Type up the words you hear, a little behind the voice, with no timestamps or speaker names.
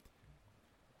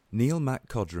Neil Mac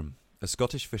Codram, a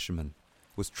Scottish fisherman,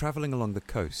 was travelling along the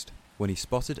coast when he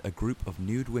spotted a group of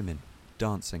nude women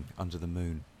dancing under the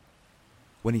moon.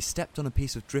 When he stepped on a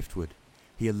piece of driftwood,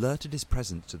 he alerted his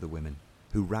presence to the women,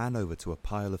 who ran over to a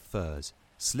pile of furs,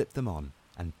 slipped them on,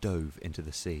 and dove into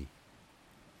the sea.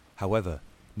 However,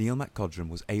 Neil Mac Codram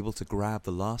was able to grab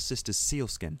the last sister's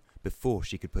sealskin before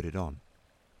she could put it on.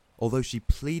 Although she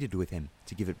pleaded with him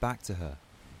to give it back to her,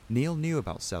 Neil knew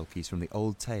about selkies from the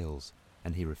old tales,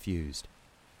 and he refused.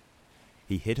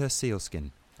 He hid her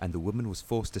sealskin, and the woman was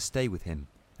forced to stay with him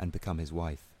and become his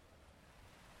wife.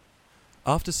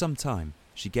 After some time,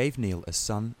 she gave Neil a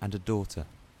son and a daughter,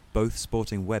 both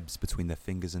sporting webs between their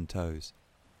fingers and toes.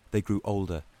 They grew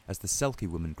older as the Selkie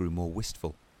woman grew more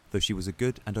wistful, though she was a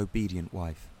good and obedient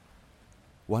wife.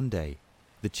 One day,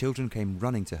 the children came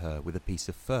running to her with a piece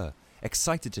of fur,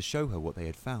 excited to show her what they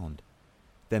had found.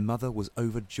 Their mother was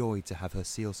overjoyed to have her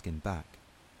sealskin back.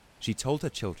 She told her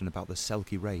children about the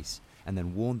Selkie race and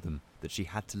then warned them that she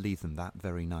had to leave them that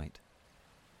very night.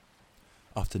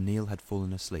 After Neil had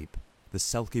fallen asleep, the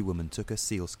Selkie woman took her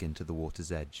sealskin to the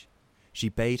water's edge. She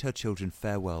bade her children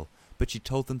farewell, but she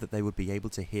told them that they would be able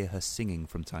to hear her singing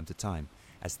from time to time,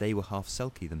 as they were half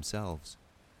Selkie themselves.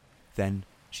 Then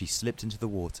she slipped into the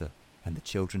water, and the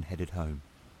children headed home.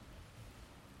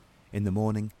 In the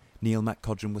morning, Neil Mac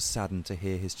Codram was saddened to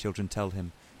hear his children tell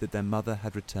him that their mother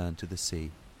had returned to the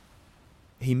sea.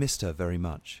 He missed her very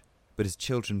much, but his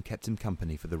children kept him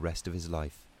company for the rest of his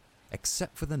life,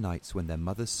 except for the nights when their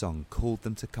mother's song called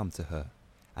them to come to her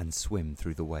and swim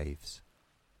through the waves.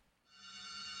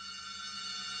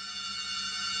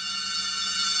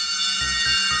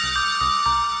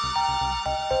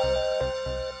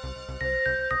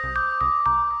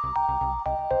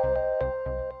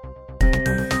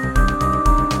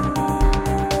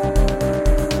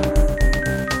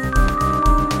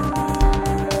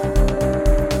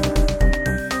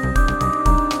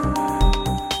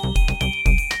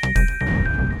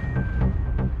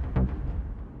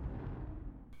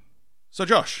 So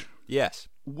Josh, Yes.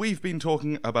 we've been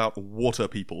talking about water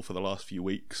people for the last few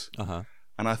weeks, Uh-huh.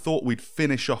 and I thought we'd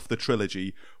finish off the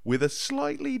trilogy with a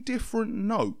slightly different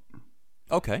note.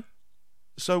 Okay.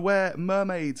 So where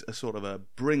mermaids are sort of a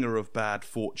bringer of bad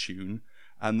fortune,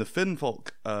 and the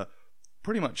Finfolk are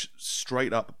pretty much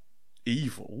straight up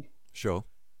evil, Sure.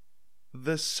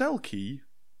 the Selkie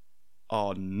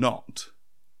are not.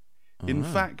 In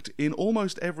fact, in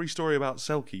almost every story about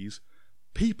Selkies,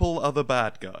 people are the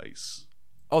bad guys.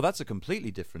 Oh, that's a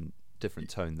completely different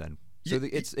tone then. So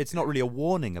it's not really a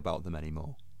warning about them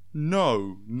anymore.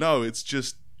 No, it's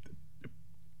just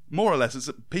more or less it's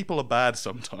people are bad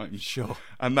sometimes. Sure.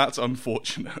 And that's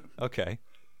unfortunate. Okay.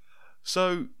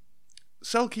 So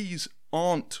Selkies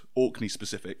aren't Orkney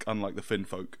specific, unlike the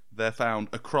Finfolk. They're found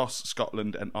across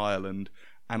Scotland and Ireland,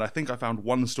 and I think I found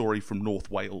one story from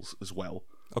North Wales as well.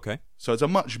 Okay. So it's a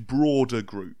much broader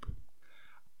group.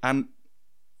 And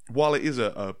while it is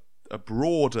a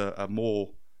broader, a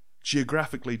more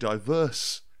geographically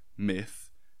diverse myth,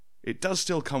 it does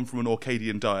still come from an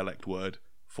Orcadian dialect word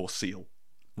for seal.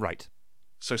 Right.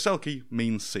 So Selkie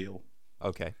means seal.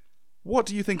 Okay. What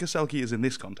do you think a Selkie is in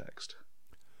this context?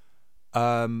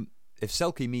 If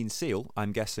Selkie means seal,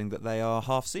 I'm guessing that they are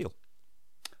half seal.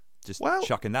 Just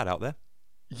chucking that out there.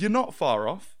 You're not far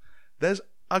off. There's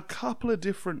a couple of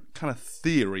different kind of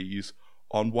theories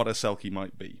on what a Selkie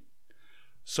might be.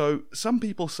 So some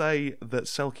people say that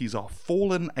Selkies are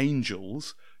fallen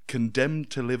angels condemned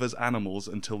to live as animals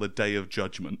until the day of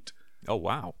judgment. Oh,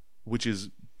 wow. Which is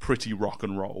pretty rock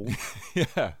and roll.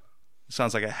 Yeah.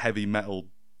 Sounds like a heavy metal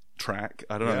track.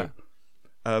 I don't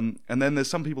know. And then there's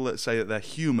some people that say that they're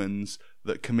humans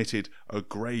that committed a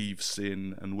grave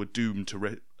sin and were doomed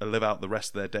to live out the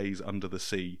rest of their days under the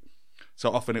sea.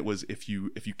 So often it was if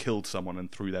you killed someone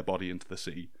and threw their body into the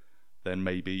sea, then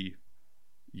maybe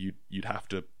you'd have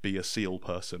to be a seal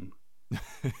person.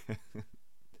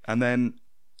 And then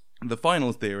the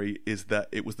final theory is that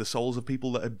it was the souls of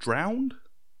people that had drowned.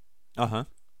 Uh-huh.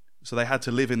 So they had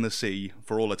to live in the sea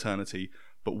for all eternity,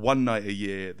 but one night a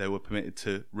year they were permitted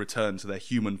to return to their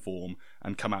human form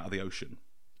and come out of the ocean.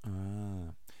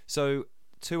 So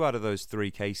 2 out of those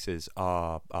 3 cases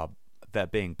are they're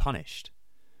being punished.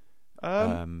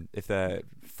 If they're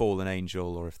fallen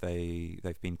angel or if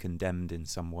they've been condemned in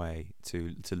some way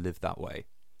to live that way.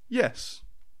 Yes.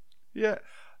 Yeah.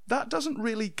 That doesn't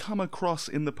really come across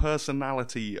in the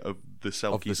personality of the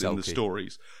Selkies in the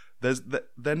stories.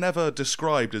 They're never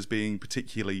described as being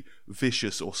particularly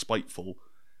vicious or spiteful.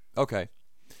 Okay.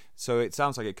 So it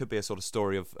sounds like it could be a sort of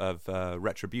story of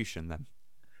retribution then.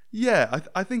 Yeah,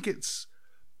 I think it's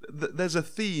there's a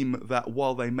theme that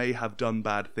while they may have done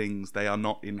bad things, they are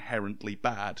not inherently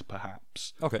bad,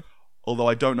 perhaps. Okay. Although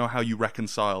I don't know how you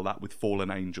reconcile that with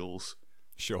fallen angels,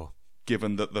 Sure.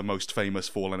 given that the most famous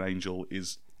fallen angel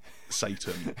is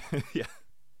Satan. Yeah.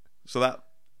 So that,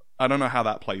 I don't know how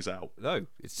that plays out. No,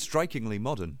 it's strikingly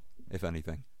modern, if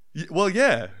anything. Well,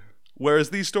 yeah. Whereas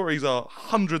these stories are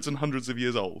hundreds and hundreds of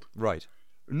years old. Right.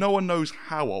 No one knows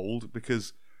how old,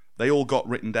 because they all got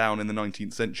written down in the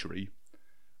 19th century.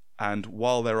 And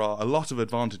while there are a lot of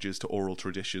advantages to oral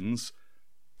traditions,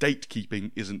 date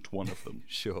keeping isn't one of them.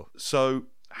 Sure. So,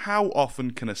 how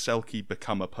often can a Selkie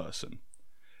become a person?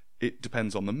 It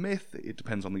depends on the myth, it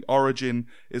depends on the origin,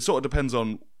 it sort of depends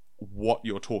on what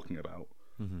you're talking about.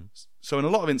 Mm-hmm. So, in a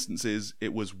lot of instances,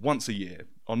 it was once a year,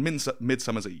 on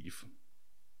Midsummer's Eve.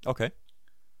 Okay.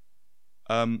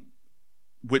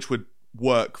 Which would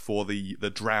work for the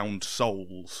drowned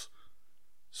souls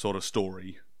sort of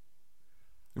story.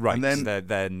 Right, and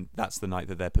then that's the night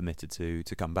that they're permitted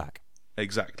to come back.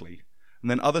 Exactly.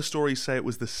 And then other stories say it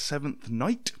was the seventh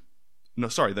night. No,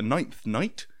 sorry, the ninth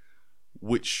night,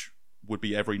 which would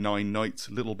be every 9 nights,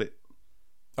 a little bit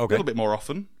more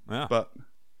often. Yeah. But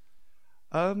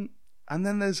and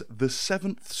then there's the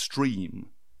seventh stream,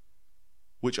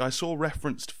 which I saw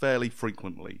referenced fairly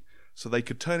frequently. So they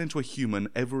could turn into a human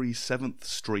every 7th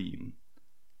stream.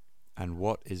 And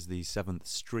what is the 7th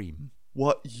stream?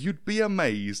 What, you'd be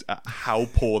amazed at how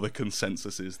poor the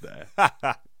consensus is there.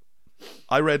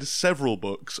 I read several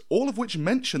books, all of which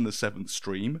mention the 7th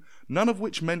stream, none of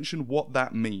which mention what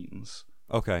that means.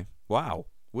 Okay. Wow.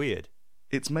 Weird.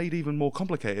 It's made even more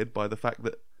complicated by the fact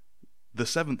that the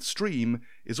 7th stream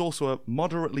is also a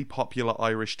moderately popular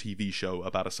Irish TV show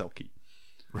about a Selkie.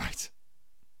 Right.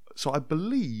 So I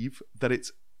believe that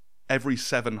it's every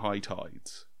 7 high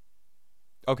tides.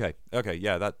 Okay.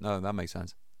 Yeah, that makes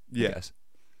sense. Yes.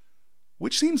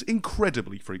 Which seems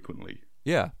incredibly frequently.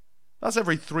 Yeah. That's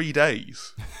every 3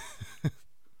 days.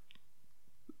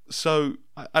 So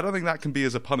I don't think that can be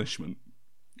as a punishment.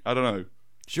 I don't know.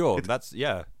 Sure,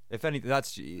 if anything,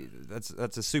 that's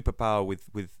a superpower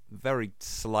with very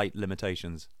slight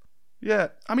limitations. Yeah,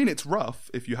 I mean, it's rough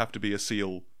if you have to be a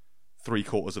seal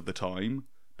 3/4 of the time,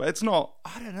 but it's not.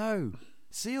 I don't know.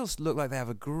 Seals look like they have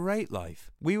a great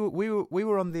life. We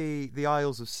were on the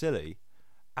Isles of Scilly,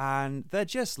 and they're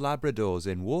just Labradors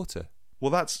in water.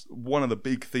 Well, that's one of the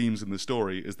big themes in the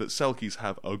story, is that Selkies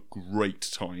have a great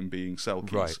time being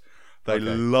Selkies. Right. They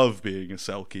love being a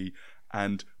Selkie,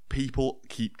 and people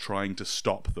keep trying to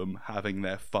stop them having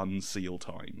their fun seal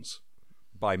times.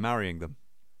 By marrying them.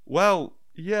 Well,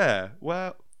 yeah,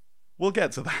 we'll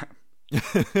get to that.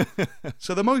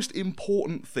 So the most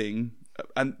important thing,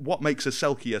 and what makes a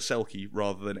Selkie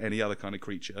rather than any other kind of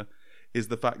creature, is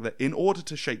the fact that in order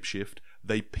to shapeshift,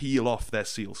 they peel off their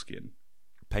seal skin.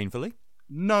 Painfully?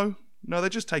 No, they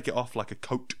just take it off like a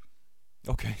coat.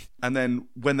 Okay. And then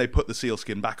when they put the seal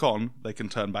skin back on, they can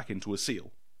turn back into a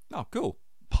seal. Oh, cool.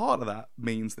 Part of that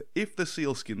means that if the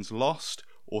seal skin's lost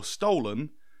or stolen,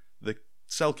 the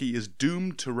Selkie is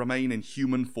doomed to remain in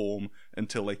human form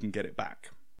until they can get it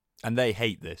back. And they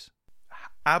hate this.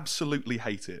 Absolutely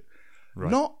hate it. Right.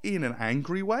 Not in an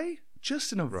angry way,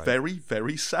 just in a very,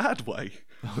 very sad way.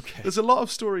 Okay. There's a lot of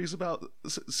stories about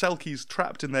Selkies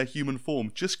trapped in their human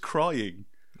form, just crying.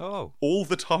 Oh. All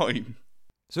the time.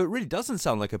 So it really doesn't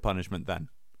sound like a punishment then.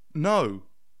 No,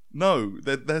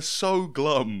 they're so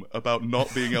glum about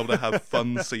not being able to have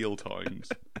fun seal times.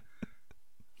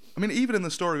 I mean, even in the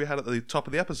story we had at the top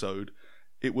of the episode,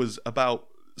 it was about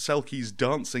Selkies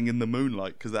dancing in the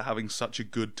moonlight because they're having such a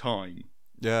good time.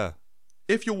 Yeah.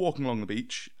 If you're walking along the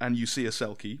beach and you see a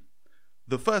Selkie,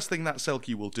 the first thing that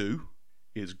Selkie will do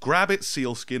is grab its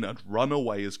sealskin and run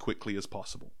away as quickly as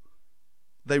possible.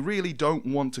 They really don't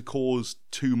want to cause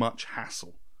too much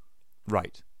hassle.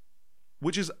 Right.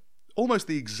 Which is almost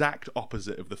the exact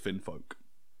opposite of the Finfolk.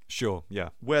 Sure, yeah.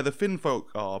 Where the Finfolk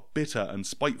are bitter and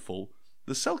spiteful,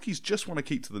 the Selkies just want to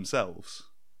keep to themselves.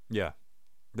 Yeah.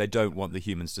 They don't want the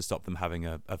humans to stop them having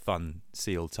a fun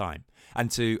seal time. And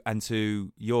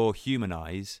to your human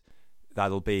eyes,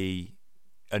 that'll be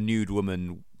a nude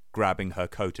woman grabbing her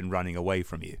coat and running away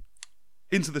from you.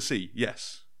 Into the sea,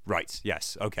 yes. Right,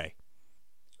 yes, okay.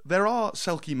 There are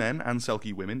Selkie men and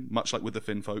Selkie women, much like with the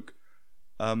Finfolk,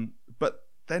 but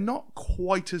they're not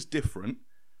quite as different.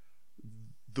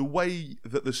 The way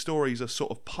that the stories are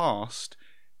sort of passed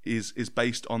is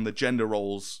based on the gender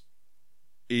roles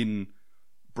in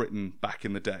Britain back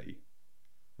in the day.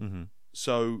 Mm-hmm.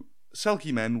 So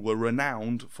Selkie men were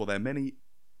renowned for their many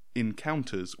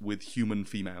encounters with human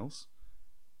females,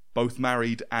 both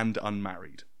married and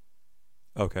unmarried.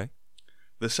 Okay.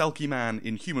 The Selkie man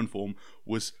in human form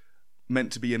was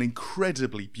meant to be an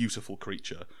incredibly beautiful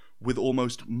creature with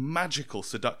almost magical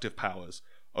seductive powers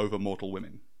over mortal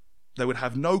women. They would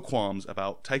have no qualms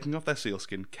about taking off their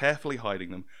sealskin, carefully hiding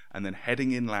them, and then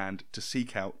heading inland to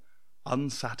seek out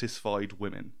unsatisfied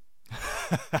women.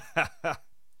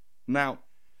 Now,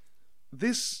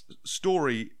 this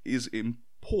story is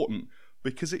important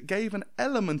because it gave an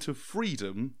element of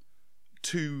freedom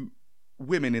to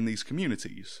women in these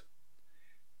communities.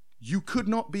 You could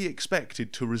not be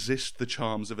expected to resist the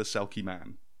charms of a Selkie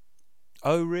man.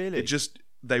 Oh, really?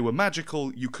 They were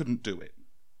magical, you couldn't do it.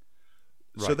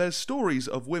 Right. So there's stories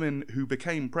of women who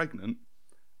became pregnant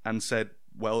and said,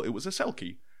 well, it was a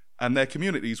Selkie. And their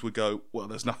communities would go, well,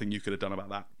 there's nothing you could have done about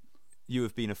that. You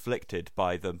have been afflicted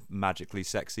by the magically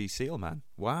sexy seal man.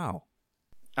 Wow.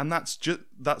 And that's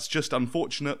just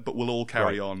unfortunate, but we'll all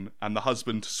carry on. And the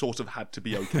husband sort of had to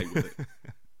be okay with it.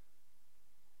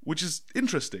 Which is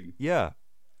interesting. Yeah.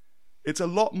 It's a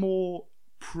lot more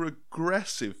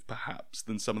progressive, perhaps,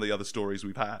 than some of the other stories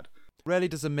we've had. Rarely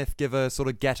does a myth give a sort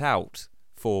of get out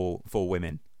for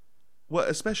women. Well,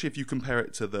 especially if you compare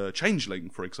it to the Changeling,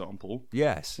 for example.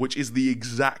 Yes. Which is the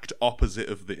exact opposite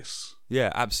of this.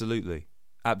 Yeah, absolutely.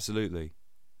 Absolutely.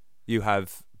 You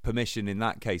have permission in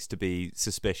that case to be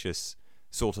suspicious,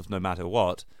 sort of no matter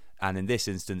what. And in this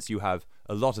instance, you have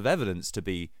a lot of evidence to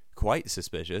be quite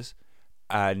suspicious,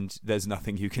 and there's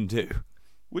nothing you can do.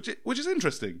 Which is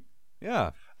interesting.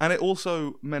 Yeah. And it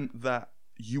also meant that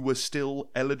you were still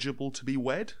eligible to be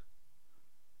wed.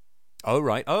 Oh,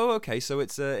 right. Oh, okay. So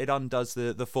it undoes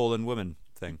the fallen woman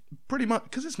thing. Pretty much,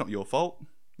 because it's not your fault.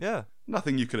 Yeah.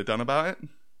 Nothing you could have done about it.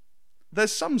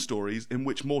 There's some stories in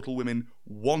which mortal women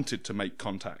wanted to make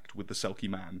contact with the Selkie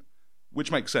man,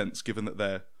 which makes sense given that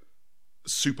they're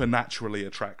supernaturally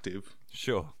attractive.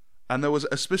 Sure. And there was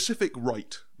a specific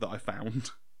rite that I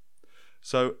found.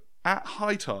 So, at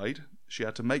high tide, she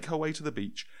had to make her way to the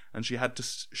beach, and she had to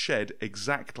shed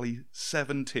exactly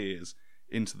 7 tears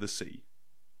into the sea.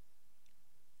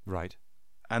 Right.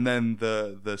 And then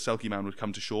the Selkie man would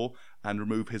come to shore and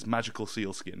remove his magical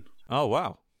seal skin. Oh,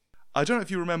 wow. I don't know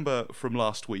if you remember from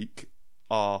last week,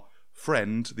 our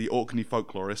friend, the Orkney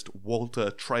folklorist, Walter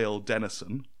Trail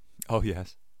Dennison. Oh,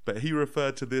 yes. But he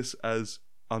referred to this as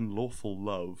unlawful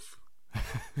love.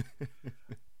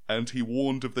 And he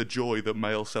warned of the joy that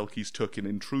male Selkies took in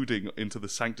intruding into the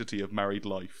sanctity of married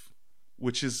life,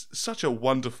 which is such a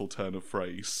wonderful turn of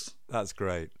phrase. That's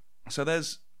great. So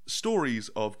there's stories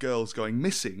of girls going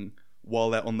missing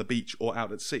while they're on the beach or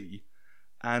out at sea,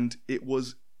 and it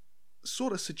was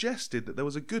sort of suggested that there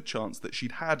was a good chance that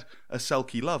she'd had a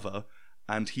Selkie lover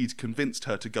and he'd convinced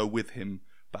her to go with him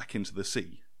back into the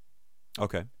sea.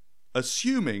 Okay.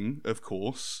 Assuming, of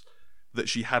course, that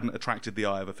she hadn't attracted the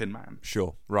eye of a Finn man.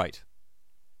 Sure. Right.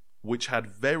 Which had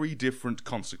very different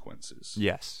consequences.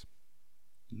 Yes.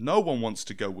 No one wants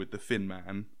to go with the Finn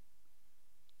man,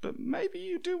 but maybe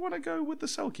you do want to go with the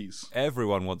Selkies.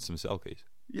 Everyone wants some Selkies.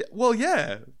 Yeah, well,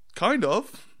 yeah, kind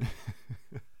of.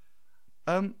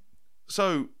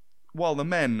 So, while the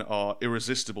men are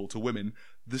irresistible to women,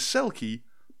 the Selkie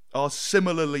are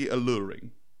similarly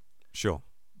alluring. Sure.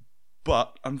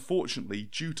 But, unfortunately,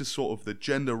 due to sort of the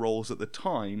gender roles at the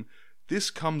time, this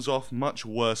comes off much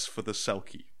worse for the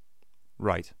Selkie.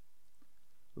 Right.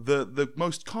 The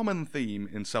most common theme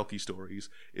in Selkie stories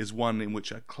is one in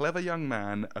which a clever young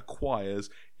man acquires,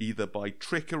 either by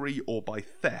trickery or by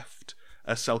theft,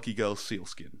 a Selkie girl's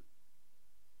sealskin.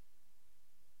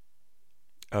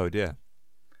 Oh, dear.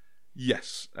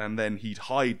 Yes, and then he'd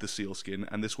hide the sealskin,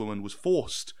 and this woman was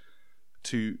forced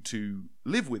to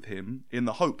live with him in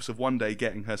the hopes of one day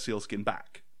getting her sealskin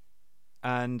back.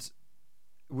 And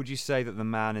would you say that the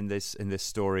man in this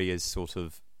story is sort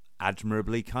of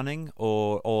admirably cunning,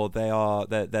 or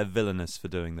they're villainous for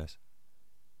doing this?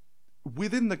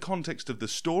 Within the context of the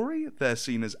story, they're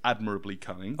seen as admirably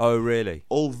cunning. Oh, really?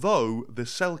 Although the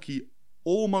Selkie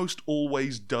almost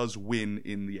always does win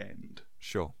in the end.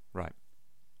 Sure, right.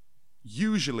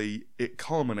 Usually it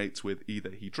culminates with either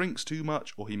he drinks too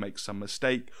much, or he makes some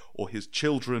mistake, or his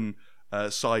children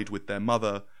side with their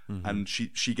mother, and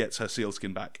she gets her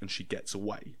sealskin back and she gets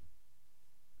away.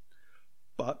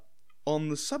 But on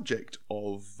the subject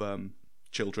of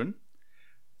children,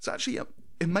 it's actually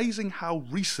amazing how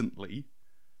recently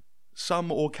some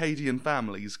Orcadian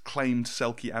families claimed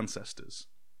Selkie ancestors.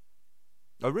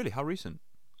 Oh, really? How recent?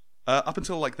 Up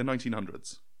until like the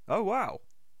 1900s. Oh, wow.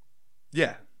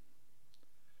 Yeah.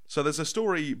 So there's a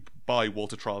story by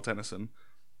Walter Trail Dennison,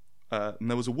 and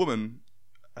there was a woman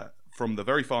from the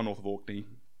very far north of Orkney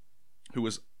who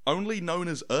was only known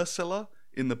as Ursula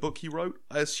in the book he wrote.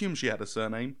 I assume she had a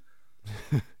surname.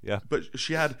 Yeah. But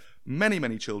she had many,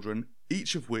 many children,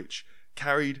 each of which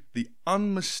carried the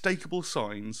unmistakable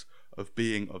signs of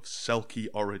being of Selkie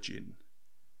origin.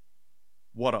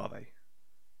 What are they?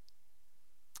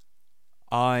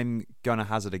 I'm going to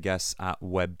hazard a guess at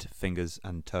webbed fingers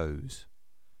and toes.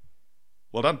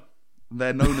 Well done.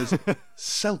 They're known as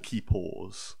Selkie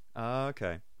paws.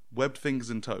 Okay. Webbed fingers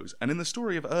and toes. And in the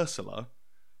story of Ursula,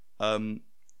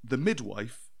 the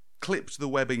midwife clipped the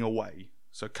webbing away.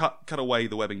 So cut away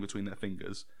the webbing between their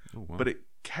fingers. Oh, wow. But it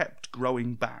kept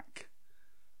growing back.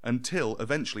 Until,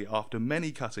 eventually, after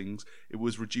many cuttings, it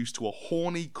was reduced to a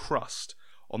horny crust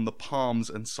on the palms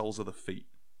and soles of the feet.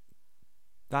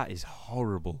 That is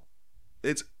horrible.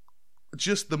 It's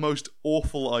just the most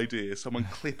awful idea, someone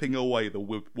clipping away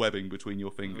the webbing between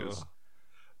your fingers. Ugh.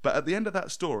 But at the end of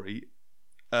that story,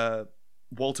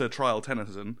 Walter Trial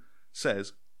Tennyson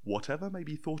says, "Whatever may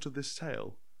be thought of this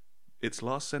tale, its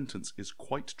last sentence is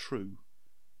quite true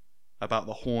about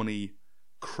the horny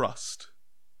crust."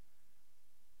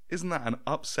 Isn't that an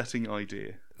upsetting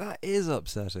idea? That is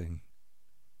upsetting.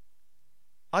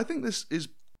 I think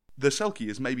the Selkie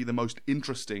is maybe the most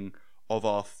interesting of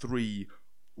our three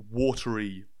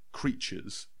watery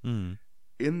creatures, in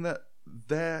that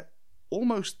they're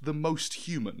almost the most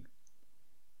human.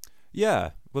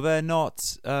 Yeah, well, they're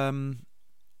not. They're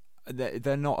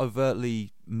not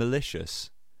overtly malicious.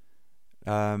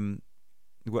 And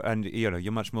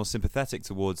you're much more sympathetic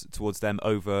towards them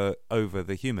over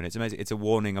the human. It's amazing. It's a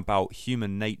warning about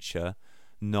human nature,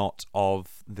 not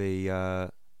of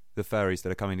the fairies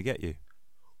that are coming to get you.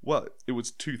 Well, it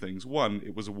was two things. One,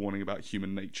 it was a warning about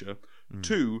human nature.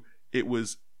 Two, it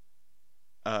was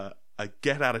a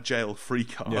get-out-of-jail-free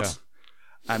card. Yeah.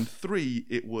 And three,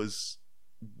 it was,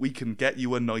 we can get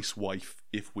you a nice wife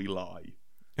if we lie.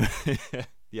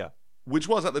 Yeah. Which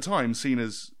was, at the time, seen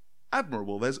as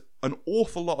admirable. There's an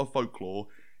awful lot of folklore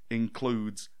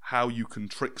includes how you can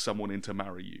trick someone into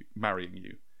marrying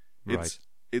you.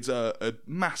 It's a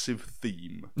massive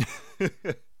theme.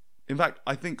 In fact,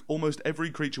 I think almost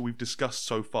every creature we've discussed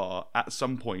so far at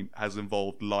some point has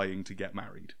involved lying to get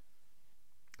married.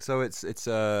 So it's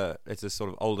a sort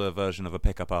of older version of a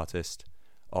pickup artist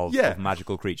of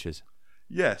magical creatures.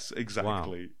 Yes,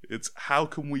 exactly. Wow. It's how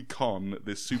can we con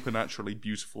this supernaturally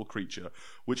beautiful creature,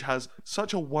 which has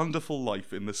such a wonderful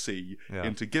life in the sea,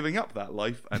 into giving up that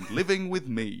life and living with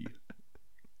me.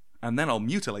 And then I'll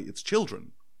mutilate its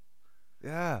children.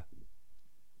 Yeah.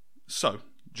 So,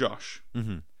 Josh,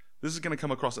 this is going to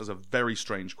come across as a very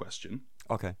strange question.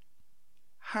 Okay.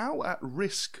 How at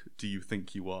risk do you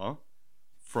think you are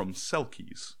from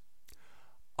Selkies?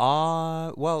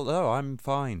 Well, no, I'm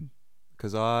fine.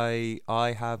 Because I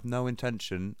have no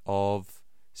intention of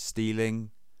stealing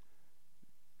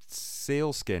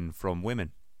seal skin from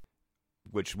women,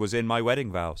 which was in my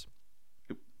wedding vows.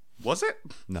 Was it?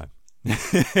 No.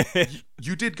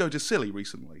 You did go to Scilly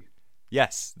recently.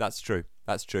 Yes, that's true.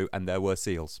 That's true. And there were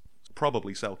seals.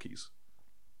 Probably Selkies.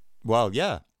 Well,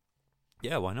 yeah.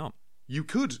 Yeah, why not? You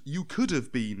could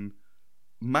have been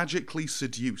magically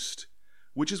seduced,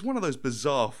 which is one of those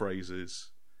bizarre phrases.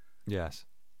 Yes.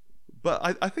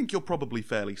 But I think you're probably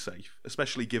fairly safe,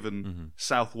 especially given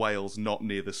South Wales not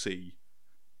near the sea,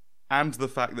 and the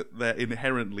fact that they're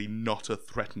inherently not a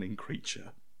threatening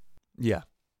creature. Yeah.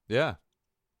 Yeah.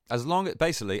 As long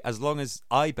as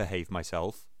I behave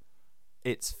myself,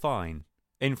 it's fine.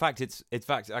 In fact,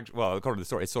 well, according to the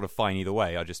story, it's sort of fine either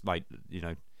way. I just might,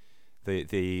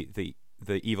 the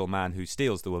evil man who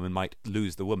steals the woman might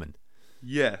lose the woman.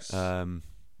 Yes.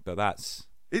 But that's...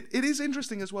 It is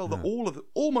interesting as well that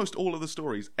almost all of the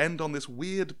stories end on this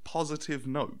weird positive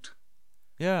note.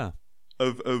 Yeah.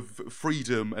 Of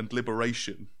freedom and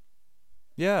liberation.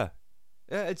 Yeah.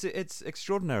 Yeah, it's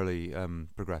extraordinarily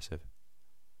progressive.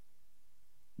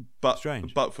 But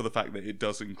strange. But for the fact that it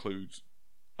does include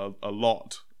a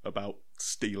lot about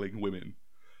stealing women.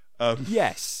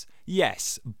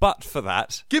 Yes, but for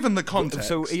that, given the context,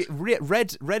 so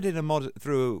read in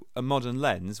through a modern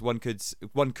lens, one could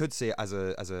see it as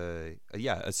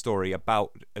a story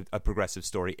about a progressive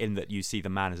story in that you see the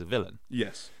man as a villain.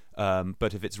 Yes.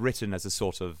 But if it's written as a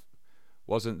sort of,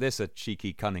 wasn't this a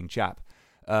cheeky, cunning chap?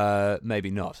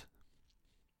 Maybe not.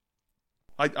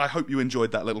 I hope you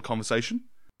enjoyed that little conversation.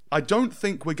 I don't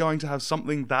think we're going to have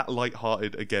something that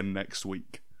light-hearted again next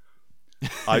week.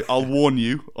 I'll warn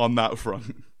you on that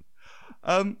front.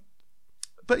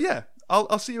 But yeah,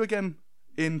 I'll see you again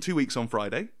in 2 weeks on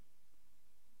Friday.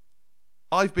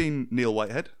 I've been Neil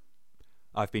Whitehead.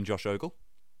 I've been Josh Ogle.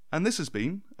 And this has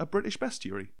been A British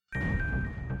Bestiary.